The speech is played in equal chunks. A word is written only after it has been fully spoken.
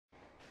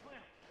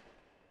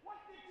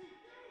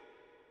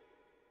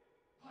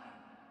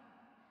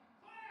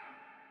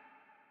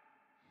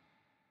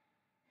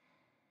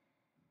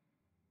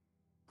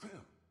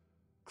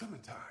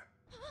Clementine.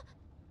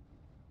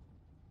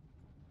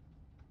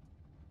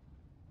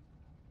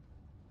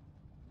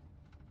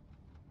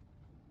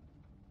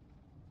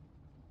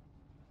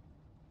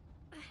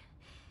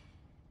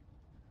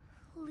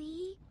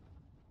 Lee?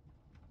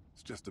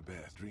 It's just a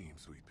bad dream,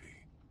 sweet pea.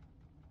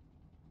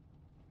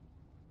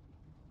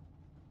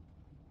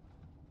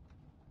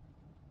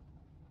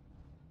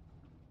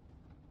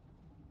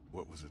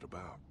 What was it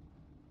about?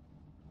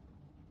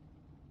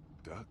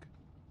 Duck?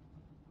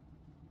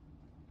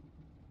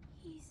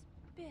 He's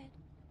bit.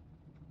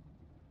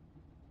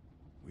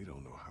 We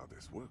don't know how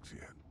this works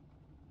yet.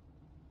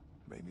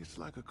 Maybe it's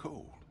like a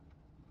cold.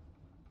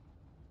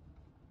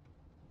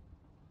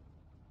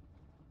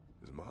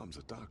 His mom's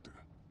a doctor.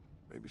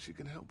 Maybe she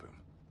can help him.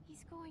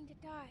 He's going to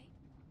die.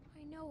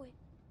 I know it.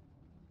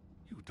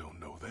 You don't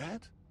know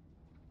that?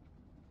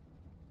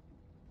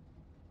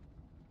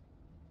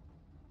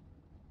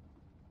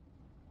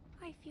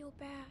 I feel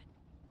bad.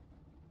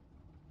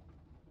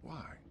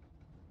 Why?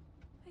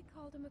 I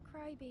called him a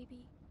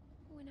crybaby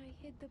when I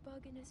hid the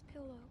bug in his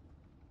pillow.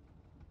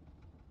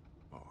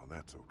 Oh,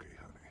 that's okay,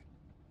 honey.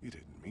 You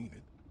didn't mean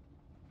it.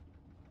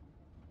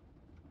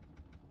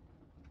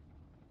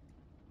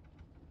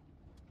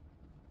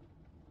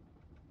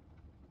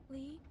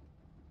 Lee?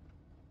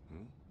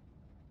 Hmm?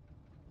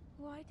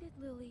 Why did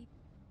Lily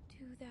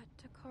do that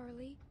to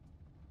Carly?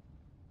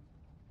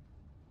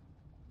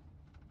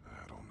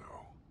 I don't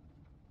know.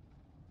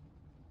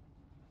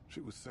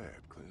 She was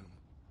sad, Clem.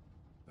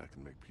 That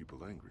can make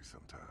people angry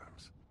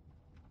sometimes.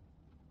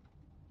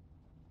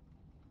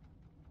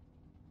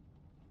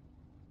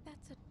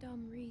 That's a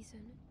dumb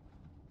reason.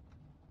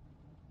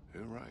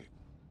 You're right.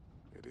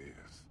 It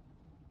is.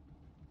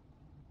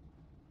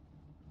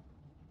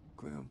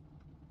 Clem,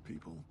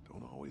 people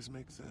don't always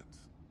make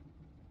sense.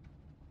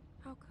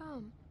 How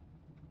come?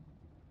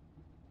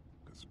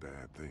 'Cause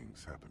bad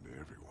things happen to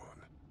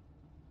everyone.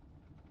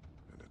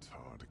 And it's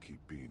hard to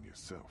keep being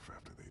yourself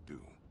after they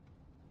do.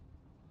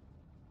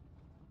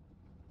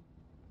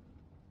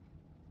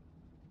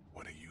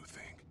 What do you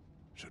think?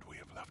 Should we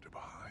have left her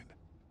behind?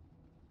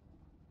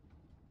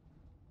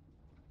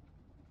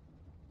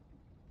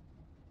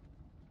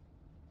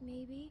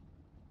 Maybe.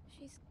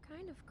 She's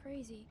kind of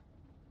crazy.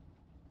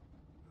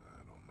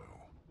 I don't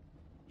know.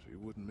 She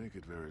wouldn't make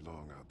it very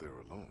long out there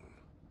alone.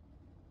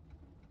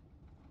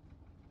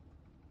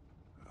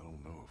 I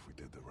don't know if we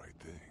did the right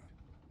thing.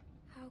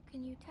 How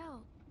can you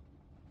tell?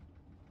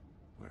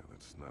 Well,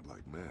 it's not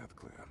like math,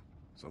 Clem.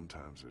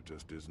 Sometimes there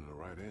just isn't a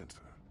right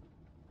answer.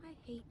 I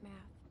hate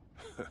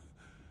math.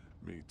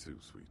 Me too,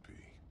 sweet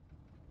pea.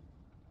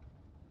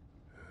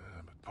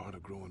 But part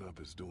of growing up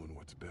is doing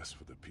what's best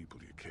for the people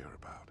you care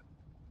about.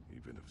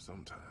 Even if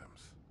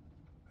sometimes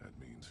that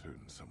means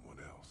hurting someone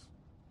else.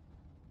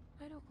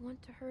 I don't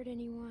want to hurt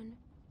anyone.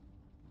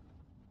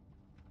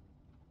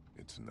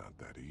 It's not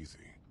that easy.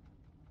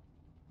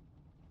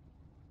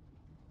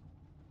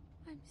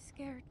 I'm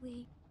scared,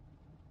 Lee.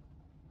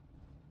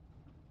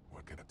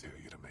 What can I tell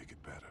you to make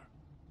it better?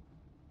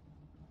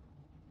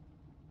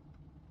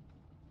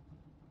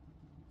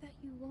 That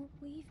you won't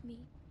leave me.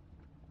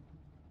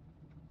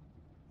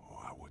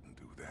 Oh, I wouldn't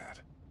do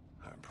that.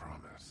 I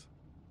promise.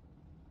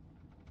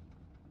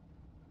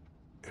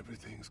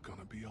 Everything's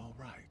gonna be all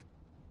right.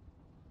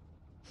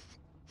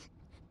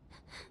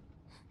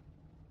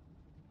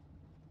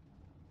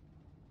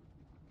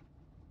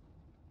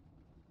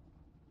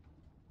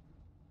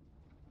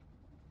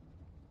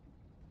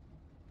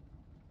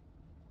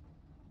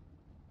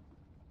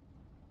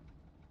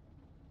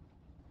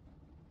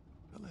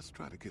 Now let's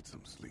try to get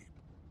some sleep.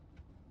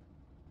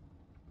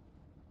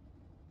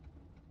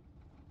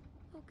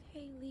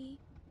 Okay, Lee.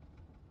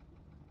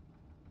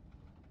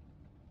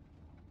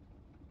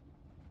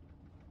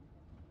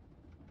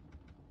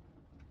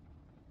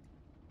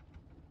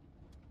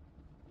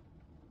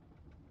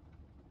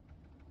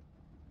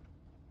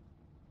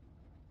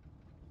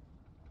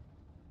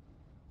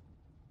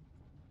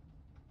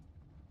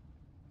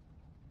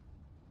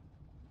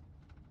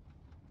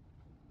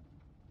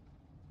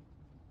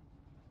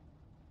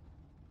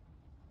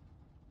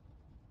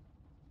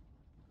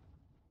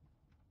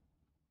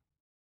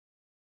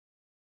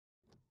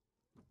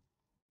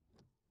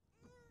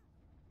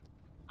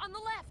 On the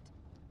left!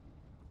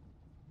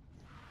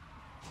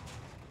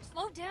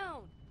 Slow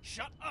down!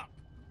 Shut up!